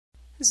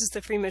This is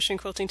the free motion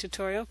quilting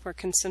tutorial for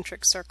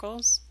concentric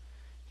circles.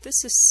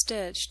 This is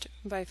stitched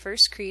by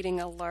first creating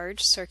a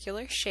large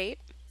circular shape.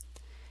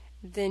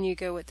 Then you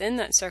go within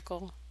that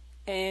circle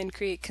and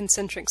create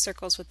concentric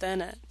circles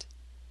within it.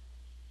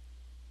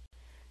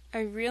 I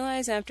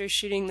realize after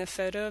shooting the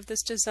photo of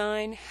this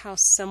design how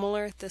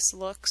similar this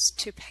looks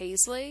to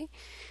paisley,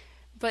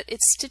 but it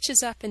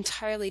stitches up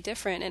entirely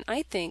different and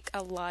I think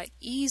a lot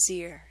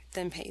easier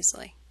than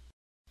paisley.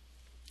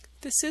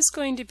 This is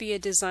going to be a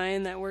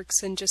design that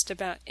works in just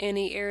about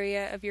any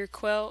area of your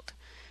quilt.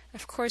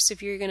 Of course,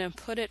 if you're going to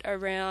put it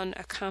around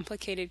a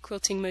complicated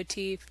quilting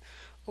motif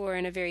or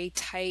in a very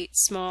tight,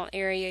 small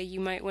area,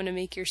 you might want to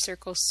make your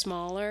circles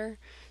smaller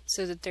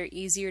so that they're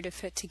easier to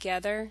fit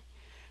together.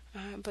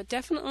 But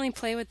definitely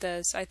play with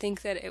this. I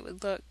think that it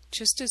would look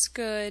just as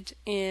good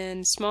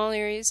in small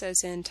areas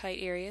as in tight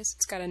areas.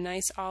 It's got a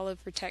nice olive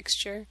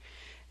texture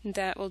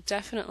that will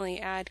definitely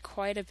add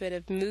quite a bit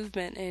of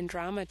movement and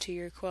drama to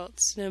your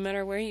quilts, no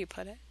matter where you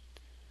put it.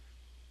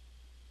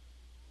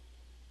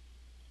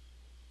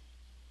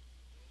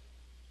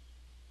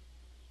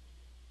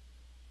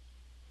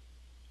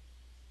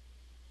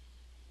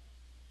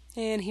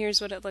 And here's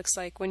what it looks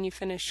like when you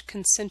finish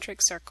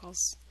concentric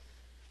circles.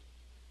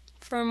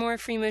 For more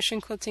free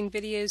motion quilting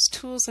videos,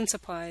 tools, and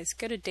supplies,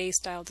 go to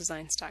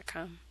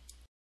daystyledesigns.com.